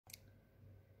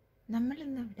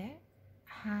നമ്മളിന്നിവിടെ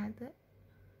HAAD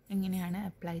എങ്ങനെയാണ്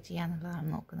apply ചെയ്യുക എന്നുള്ളതാണ്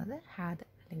നോക്കുന്നത്. ഹാദ്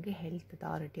അല്ലെങ്കിൽ ഹെൽത്ത്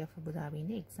അതോറിറ്റി ഓഫ്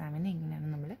അബുദാബിൻ്റെ എക്സാമിന് എങ്ങനെയാണ്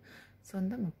നമ്മൾ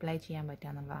സ്വന്തം അപ്ലൈ ചെയ്യാൻ പറ്റുക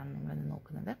എന്നുള്ളതാണ് നമ്മളിന്ന്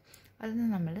നോക്കുന്നത്. അതിന്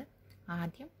നമ്മൾ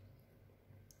ആദ്യം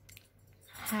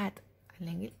ഹാദ്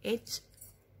അല്ലെങ്കിൽ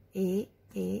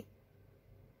HAAD.AE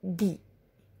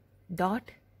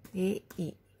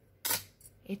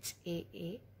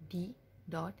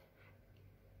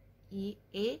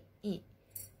HAAD.EAE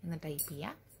എന്ന് ടൈപ്പ്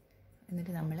ചെയ്യുക.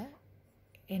 എന്നിട്ട് നമ്മൾ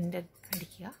എൻ്റർ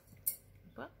അടിക്കുക.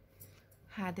 അപ്പോൾ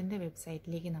ഹാദിൻ്റെ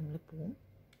വെബ്സൈറ്റിലേക്ക് നമ്മൾ പോവും.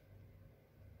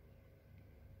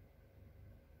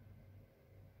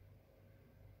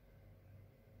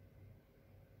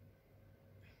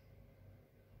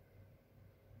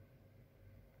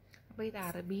 അപ്പോൾ ഇത്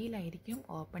അറബിയിലായിരിക്കും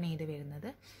ഓപ്പൺ ചെയ്ത് വരുന്നത്.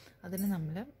 അതിന്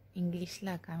നമ്മൾ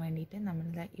ഇംഗ്ലീഷിലാക്കാൻ വേണ്ടിയിട്ട് നമ്മൾ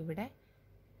ഇവിടെ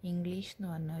ഇംഗ്ലീഷ് എന്ന്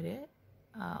പറഞ്ഞൊരു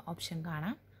ഓപ്ഷൻ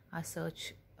കാണാം. ആ സെർച്ച്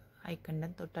ഐക്കണിൻ്റെ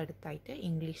തൊട്ടടുത്തായിട്ട്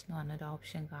ഇംഗ്ലീഷ് എന്ന് പറഞ്ഞൊരു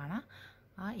ഓപ്ഷൻ കാണാം.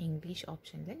 ആ ഇംഗ്ലീഷ്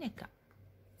ഓപ്ഷനിൽ ഞെക്കാം.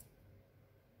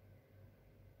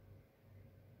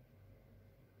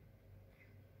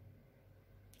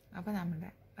 അപ്പോൾ നമ്മുടെ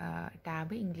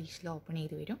ടാബ് ഇംഗ്ലീഷിൽ ഓപ്പൺ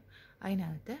ചെയ്ത് വരും.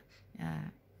 അതിനകത്ത്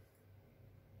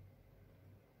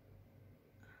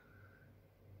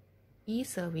ഈ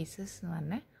സർവീസസ് എന്ന്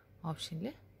പറഞ്ഞ ഓപ്ഷനിൽ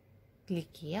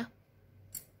ക്ലിക്ക് ചെയ്യുക.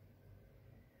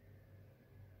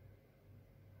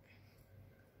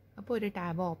 അപ്പോൾ ഒരു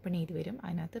ടാബ് ഓപ്പൺ ചെയ്ത് വരും.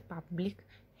 അതിനകത്ത് public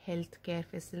health care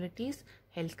facilities,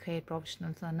 health care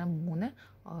professionals എന്ന് പറഞ്ഞ 3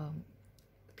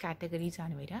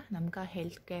 കാറ്റഗറീസാണ് വരിക. നമുക്ക് ആ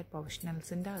ഹെൽത്ത് കെയർ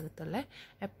പ്രൊഫഷണൽസിൻ്റെ അകത്തുള്ള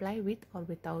apply with or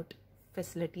without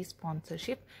facility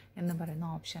sponsorship എന്ന് പറയുന്ന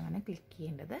ഓപ്ഷനാണ് ക്ലിക്ക്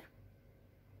ചെയ്യേണ്ടത്.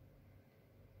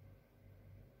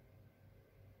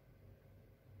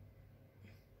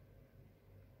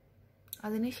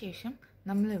 അതിനുശേഷം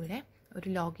നമ്മളിവിടെ ഒരു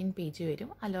ലോഗിൻ പേജ് വരും.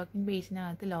 ആ ലോഗിൻ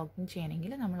പേജിനകത്ത് ലോഗിൻ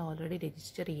ചെയ്യണമെങ്കിൽ നമ്മൾ ഓൾറെഡി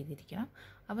രജിസ്റ്റർ ചെയ്തിരിക്കണം.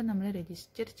 അപ്പോൾ നമ്മൾ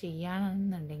രജിസ്റ്റർ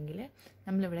ചെയ്യണമെന്നുണ്ടെങ്കിൽ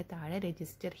നമ്മളിവിടെ താഴെ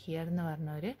രജിസ്റ്റർ ഹിയർ എന്ന്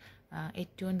പറഞ്ഞൊരു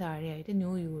ഏറ്റവും താഴെയായിട്ട്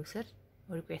ന്യൂ യൂസർ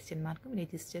ഒരു ക്വസ്റ്റ്യൻ മാർക്കും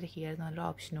രജിസ്റ്റർ ഹിയർ എന്നുള്ള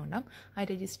ഓപ്ഷനും ഉണ്ടാകും. ആ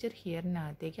രജിസ്റ്റർ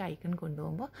ഹിയറിനകത്തേക്ക് ഐക്കൺ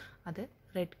കൊണ്ടുപോകുമ്പോൾ അത്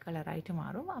റെഡ് കളറായിട്ട്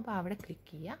മാറും. അപ്പോൾ അവിടെ ക്ലിക്ക്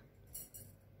ചെയ്യുക.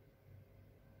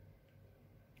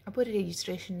 അപ്പോൾ ഒരു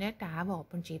രജിസ്ട്രേഷൻ്റെ ടാബ്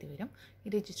ഓപ്പൺ ചെയ്ത് വരും. ഈ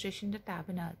രജിസ്ട്രേഷൻ്റെ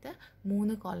ടാബിനകത്ത്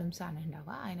 3 കോളംസാണ്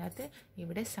ഉണ്ടാവുക. അതിനകത്ത്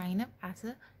ഇവിടെ sign up as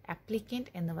A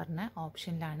applicant എന്ന് പറഞ്ഞ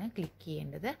ഓപ്ഷനിലാണ് ക്ലിക്ക്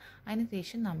ചെയ്യേണ്ടത്.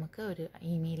 അതിനുശേഷം നമുക്ക് ഒരു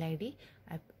ഇമെയിൽ ID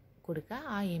കൊടുക്കുക.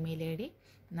 ആ ഇമെയിൽ ID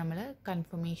നമ്മൾ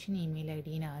കൺഫർമേഷൻ ഇമെയിൽ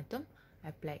IDനകത്തും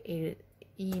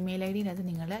ഈ ഇമെയിൽ IDനകത്ത്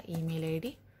നിങ്ങളുടെ ഇമെയിൽ ID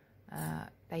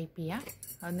ടൈപ്പ് ചെയ്യാം.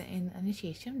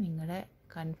 അതിനുശേഷം നിങ്ങളുടെ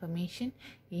കൺഫർമേഷൻ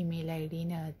ഇമെയിൽ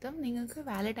IDനകത്തും നിങ്ങൾക്ക്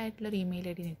വാലിഡ് ആയിട്ടുള്ളൊരു ഇമെയിൽ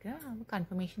ID നിൽക്കുക.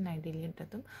 കൺഫർമേഷൻ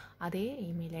IDയിലിട്ടതും അതേ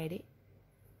ഇമെയിൽ ID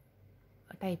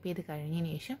ടൈപ്പ് ചെയ്ത്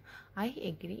കഴിഞ്ഞതിന് ശേഷം ഐ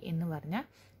എഗ്രി എന്ന് പറഞ്ഞ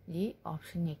ഈ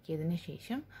ഓപ്ഷൻ ഞെക്കിയതിന്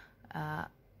ശേഷം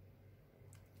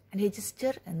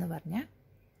രജിസ്റ്റർ എന്ന് പറഞ്ഞ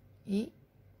ഈ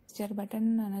രജിസ്റ്റർ ബട്ടൺ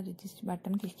എന്നാണ് രജിസ്റ്റർ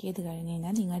ബട്ടൺ ക്ലിക്ക് ചെയ്ത് കഴിഞ്ഞ്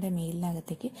കഴിഞ്ഞാൽ നിങ്ങളുടെ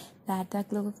മെയിലിനകത്തേക്ക്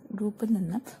ഡാറ്റാഫ്ലോ ഗ്രൂപ്പിൽ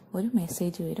നിന്ന് ഒരു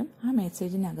മെസ്സേജ് വരും. ആ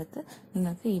മെസ്സേജിനകത്ത്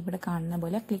നിങ്ങൾക്ക് ഇവിടെ കാണുന്ന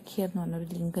പോലെ ക്ലിക്ക് ഹിയർ എന്ന് പറഞ്ഞൊരു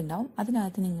ലിങ്ക് ഉണ്ടാവും.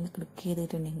 അതിനകത്ത് നിങ്ങൾ ക്ലിക്ക്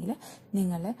ചെയ്തിട്ടുണ്ടെങ്കിൽ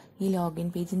നിങ്ങൾ ഈ ലോഗിൻ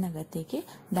പേജിനകത്തേക്ക്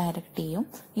ഡയറക്റ്റ് ചെയ്യും.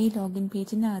 ഈ ലോഗിൻ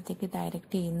പേജിനകത്തേക്ക്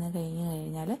ഡയറക്റ്റ് ചെയ്യുന്ന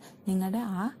കഴിഞ്ഞാൽ നിങ്ങളുടെ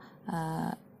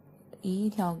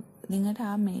നിങ്ങളുടെ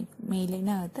ആ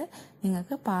മെയിലിനകത്ത്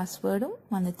നിങ്ങൾക്ക് പാസ്വേഡും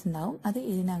വന്നിട്ടുണ്ടാവും. അത്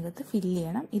ഇതിനകത്ത് ഫില്ല്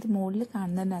ചെയ്യണം. ഇത് മുകളിൽ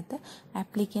കാണുന്നതിനകത്ത്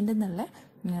ആപ്ലിക്കൻ്റ് എന്നുള്ള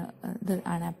ഇത്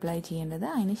ആണ് അപ്ലൈ ചെയ്യേണ്ടത്.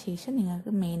 അതിനുശേഷം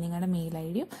നിങ്ങൾക്ക് നിങ്ങളുടെ മെയിൽ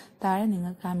IDയും താഴെ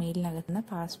നിങ്ങൾക്ക് ആ മെയിലിനകത്തുന്ന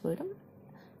പാസ്വേഡും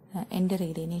എൻ്റർ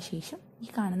ചെയ്തതിന് ശേഷം ഈ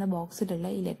കാണുന്ന ബോക്സിലുള്ള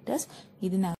ഈ ലെറ്റേഴ്സ്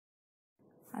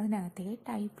അതിനകത്തേക്ക്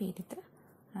ടൈപ്പ് ചെയ്തിട്ട്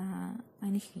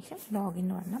അതിനുശേഷം ലോഗിൻ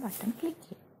എന്ന് പറഞ്ഞ ബട്ടൺ ക്ലിക്ക്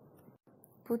ചെയ്യും.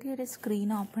 പുതിയൊരു സ്ക്രീൻ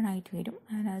ഓപ്പൺ ആയിട്ട് വരും.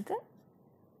 അതിനകത്ത്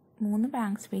 3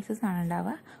 ബ്ലാങ്ക് സ്പേസസ് ആണ്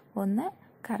ഉണ്ടാവുക. ഒന്ന്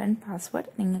കറണ്ട് പാസ്വേഡ്,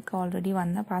 നിങ്ങൾക്ക് ഓൾറെഡി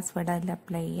വന്ന പാസ്വേഡ് അതിൽ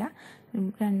അപ്ലൈ ചെയ്യുക.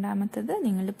 രണ്ടാമത്തേത്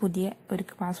നിങ്ങൾ പുതിയ ഒരു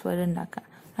പാസ്വേഡ് ഉണ്ടാക്കുക.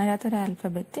 അതിനകത്ത് ഒരു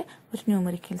ആൽഫബറ്റ്, ഒരു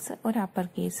ന്യൂമറിക്കൽസ്, ഒരു അപ്പർ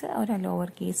കേസ്, ഒരു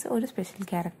ലോവർ കേസ്, ഒരു സ്പെഷ്യൽ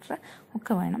ക്യാരക്ടർ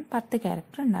ഒക്കെ വേണം. 10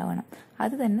 ക്യാരക്ടർ ഉണ്ടാവണം.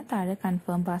 അത് തന്നെ താഴെ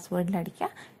കൺഫേം പാസ്വേഡിൽ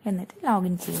അടിക്കുക. എന്നിട്ട്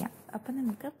ലോഗിൻ ചെയ്യാം. അപ്പം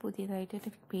നമുക്ക്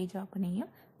പുതിയതായിട്ടൊരു പേജ് ഓപ്പൺ ചെയ്യും.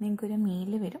 നിങ്ങൾക്കൊരു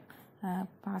മെയിൽ വരും,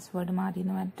 പാസ്വേഡ്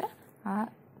മാറിയെന്ന് പറഞ്ഞിട്ട് ആ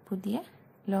പുതിയ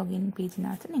ലോഗിൻ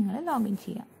പേജിനകത്ത് നിങ്ങൾ ലോഗിൻ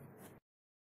ചെയ്യാം.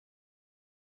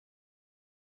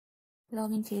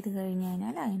 ലോഗിൻ ചെയ്ത് കഴിഞ്ഞ്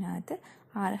കഴിഞ്ഞാൽ അതിനകത്ത്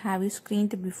ഹാവ് യു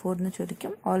സ്ക്രീൻഡ് ബിഫോർ എന്ന്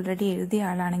ചോദിക്കും. ഓൾറെഡി എഴുതിയ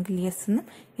ആളാണെങ്കിൽ യെസ് എന്നും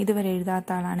ഇതുവരെ എഴുതാത്ത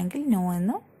ആളാണെങ്കിൽ നോ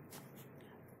എന്നും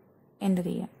എൻ്റർ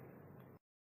ചെയ്യാം.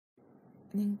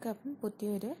 നിങ്ങൾക്കപ്പം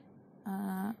പുതിയൊരു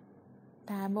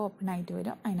ടാബ് ഓപ്പൺ ആയിട്ട്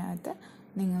വരും. അതിനകത്ത്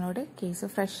നിങ്ങളോട്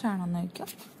കേസ് ഫ്രഷ് ആണോന്ന് ചോദിക്കും.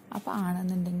 അപ്പോൾ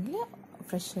ആണെന്നുണ്ടെങ്കിൽ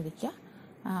ഫ്രഷ് അടിക്കുക.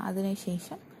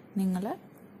 അതിനുശേഷം നിങ്ങൾ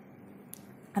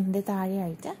അതിൻ്റെ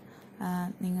താഴെയായിട്ട്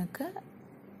നിങ്ങൾക്ക്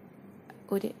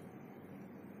ഒരു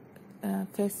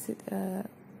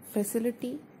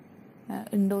ഫെസിലിറ്റി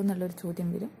ഉണ്ടോ എന്നുള്ളൊരു ചോദ്യം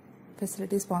വരും.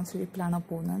 ഫെസിലിറ്റി സ്പോൺസർഷിപ്പിലാണോ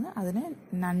പോകുന്നതെന്ന്. അതിന്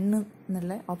നണ്ണ്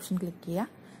എന്നുള്ള ഓപ്ഷൻ ക്ലിക്ക് ചെയ്യുക.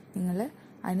 നിങ്ങൾ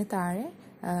അതിന് താഴെ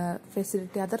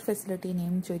അതർ ഫെസിലിറ്റി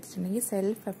നെയിം ചോദിച്ചിട്ടുണ്ടെങ്കിൽ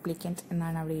സെൽഫ് അപ്ലിക്കൻറ്റ്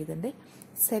എന്നാണ് അവിടെ എഴുതേണ്ടത്.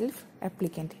 Self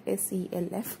applicant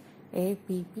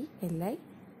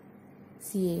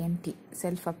SELFAPPLICANT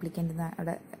self applicant എന്ന്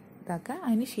അവിടെ ഇതാക്കുക.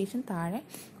 അതിന് ശേഷം താഴെ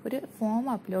ഒരു ഫോം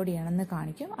അപ്ലോഡ് ചെയ്യണമെന്ന്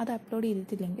കാണിക്കും. അത് അപ്ലോഡ്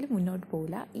ചെയ്തിട്ടില്ലെങ്കിൽ മുന്നോട്ട്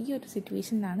പോകില്ല. ഈ ഒരു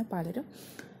സിറ്റുവേഷനിലാണ് പലരും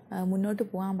മുന്നോട്ട്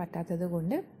പോകാൻ പറ്റാത്തത്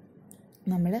കൊണ്ട്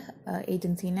നമ്മൾ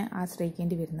ഏജൻസീനെ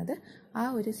ആശ്രയിക്കേണ്ടി വരുന്നത്. ആ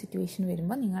ഒരു സിറ്റുവേഷൻ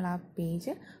വരുമ്പോൾ നിങ്ങൾ ആ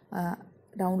പേജ്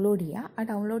ഡൗൺലോഡ് ചെയ്യുക. ആ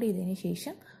ഡൗൺലോഡ് ചെയ്തതിന്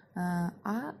ശേഷം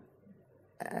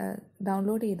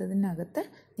ഡൗൺലോഡ് ചെയ്തതിനകത്ത്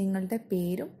നിങ്ങളുടെ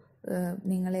പേരും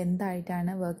നിങ്ങൾ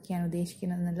എന്തായിട്ടാണ് വർക്ക് ചെയ്യാൻ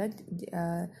ഉദ്ദേശിക്കുന്നത് എന്നുള്ള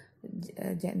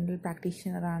ജനറൽ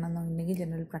പ്രാക്ടീഷണർ ആണെന്നുണ്ടെങ്കിൽ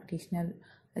ജനറൽ പ്രാക്ടീഷണർ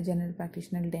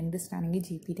ഡെൻറ്റിസ്റ്റ് ആണെങ്കിൽ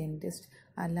GP ഡെൻറ്റിസ്റ്റ്,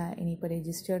 അല്ല ഇനിയിപ്പോൾ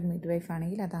രജിസ്റ്റേർഡ് മിഡ്വൈഫ്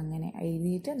ആണെങ്കിൽ അതങ്ങനെ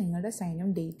എഴുതിയിട്ട് നിങ്ങളുടെ സൈനും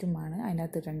ഡേറ്റുമാണ്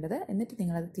അതിനകത്ത് ഇടേണ്ടത്. എന്നിട്ട്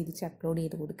നിങ്ങളത് തിരിച്ച് അപ്ലോഡ്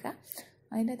ചെയ്ത് കൊടുക്കുക.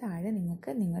 അതിൻ്റെ താഴെ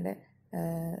നിങ്ങൾക്ക് നിങ്ങളുടെ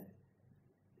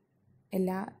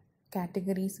എല്ലാ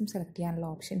കാറ്റഗറീസും സെലക്ട് ചെയ്യാനുള്ള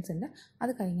ഓപ്ഷൻസ് ഉണ്ട്.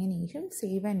 അത് കഴിഞ്ഞതിന് ശേഷം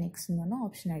സേവ് ആൻഡ് നെക്സ്റ്റ് എന്ന് പറഞ്ഞ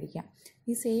ഓപ്ഷൻ അടിക്കാം.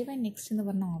 ഈ സേവ് ആൻഡ് നെക്സ്റ്റ് എന്ന്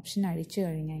പറഞ്ഞ ഓപ്ഷൻ അടിച്ചു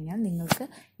കഴിഞ്ഞ് കഴിഞ്ഞാൽ നിങ്ങൾക്ക്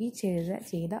ഈ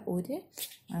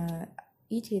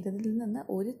ചെയ്തതിൽ നിന്ന്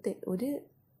ഒരു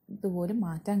ഇതുപോലും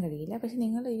മാറ്റാൻ കഴിയില്ല. പക്ഷെ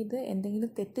നിങ്ങൾ ഇത് എന്തെങ്കിലും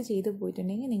തെറ്റ് ചെയ്ത്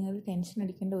പോയിട്ടുണ്ടെങ്കിൽ നിങ്ങൾ ടെൻഷൻ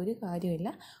അടിക്കേണ്ട ഒരു കാര്യമില്ല.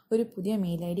 ഒരു പുതിയ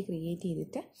മെയിൽ ID ക്രിയേറ്റ്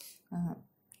ചെയ്തിട്ട്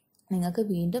നിങ്ങൾക്ക്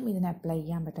വീണ്ടും ഇതിന് അപ്ലൈ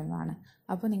ചെയ്യാൻ പറ്റുന്നതാണ്.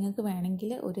 അപ്പോൾ നിങ്ങൾക്ക്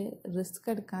വേണമെങ്കിൽ ഒരു റിസ്ക്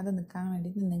എടുക്കാതെ നിൽക്കാൻ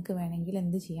വേണ്ടിയിട്ട് നിങ്ങൾക്ക് വേണമെങ്കിൽ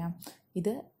എന്ത് ചെയ്യാം,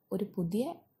 ഇത് ഒരു പുതിയ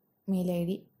മെയിൽ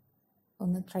ID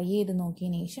ഒന്ന് ട്രൈ ചെയ്ത്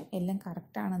നോക്കിയതിന് ശേഷം എല്ലാം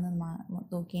കറക്റ്റാണെന്ന്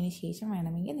നോക്കിയതിന് ശേഷം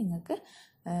വേണമെങ്കിൽ നിങ്ങൾക്ക്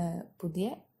പുതിയ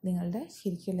നിങ്ങളുടെ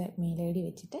ശരിക്കുള്ള മെയിൽ ID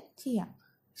വെച്ചിട്ട് ചെയ്യാം.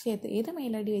 പക്ഷേ ഏത്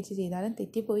മെയിൽ ID വെച്ച് ചെയ്താലും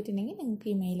തെറ്റിപ്പോയിട്ടുണ്ടെങ്കിൽ നിങ്ങൾക്ക്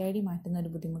ഈ മെയിൽ ID മാറ്റുന്ന ഒരു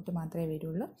ബുദ്ധിമുട്ട് മാത്രമേ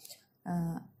വരുള്ളൂ.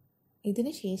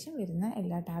 ഇതിന് ശേഷം വരുന്ന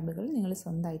എല്ലാ ടാബുകളും നിങ്ങൾ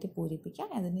സ്വന്തമായിട്ട് പൂരിപ്പിക്കാം.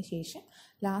 അതിന് ശേഷം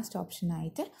ലാസ്റ്റ്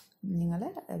ഓപ്ഷനായിട്ട് നിങ്ങൾ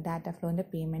ഡാറ്റാഫ്ലോൻ്റെ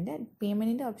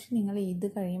പേയ്മെൻറ്റിൻ്റെ ഓപ്ഷൻ നിങ്ങൾ ഇത്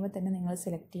കഴിയുമ്പോൾ തന്നെ നിങ്ങൾ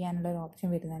സെലക്ട് ചെയ്യാനുള്ള ഒരു ഓപ്ഷൻ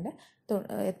വരുന്നുണ്ട്.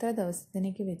 എത്ര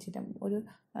ദിവസത്തിനേക്ക് വെച്ചിട്ട് ഒരു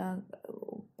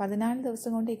 14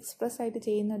 ദിവസം കൊണ്ട് എക്സ്പ്രസ് ആയിട്ട്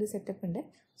ചെയ്യുന്ന ഒരു സെറ്റപ്പ് ഉണ്ട്.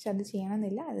 പക്ഷെ അത്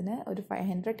ചെയ്യണമെന്നില്ല. അതിന് ഒരു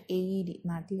 500 AED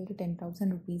നാട്ടിലൊരു 10,000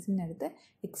 റുപ്പീസിനടുത്ത്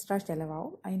എക്സ്ട്രാ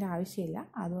ചിലവാകും. അതിൻ്റെ ആവശ്യമില്ല.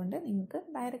 അതുകൊണ്ട് നിങ്ങൾക്ക്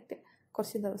ഡയറക്റ്റ്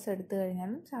കുറച്ച് ദിവസം എടുത്തു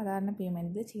കഴിഞ്ഞാലും സാധാരണ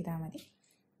പേയ്മെൻറ്റിൽ ചെയ്താൽ മതി.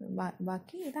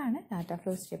 ബാക്കി ഇതാണ്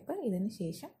ഡാറ്റാഫ്ലോ സ്റ്റെപ്പ്. ഇതിന്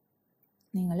ശേഷം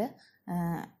നിങ്ങൾ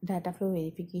ഡാറ്റാഫ്ലോ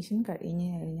വെരിഫിക്കേഷൻ കഴിഞ്ഞ്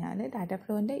കഴിഞ്ഞാൽ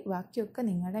ഡാറ്റാഫ്ലോൻ്റെ ബാക്കിയൊക്കെ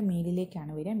നിങ്ങളുടെ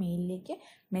മെയിലിലേക്കാണ് വരിക. മെയിലിലേക്ക്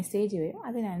മെസ്സേജ് വരും.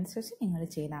 അതിനനുസരിച്ച് നിങ്ങൾ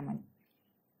ചെയ്താൽ മതി.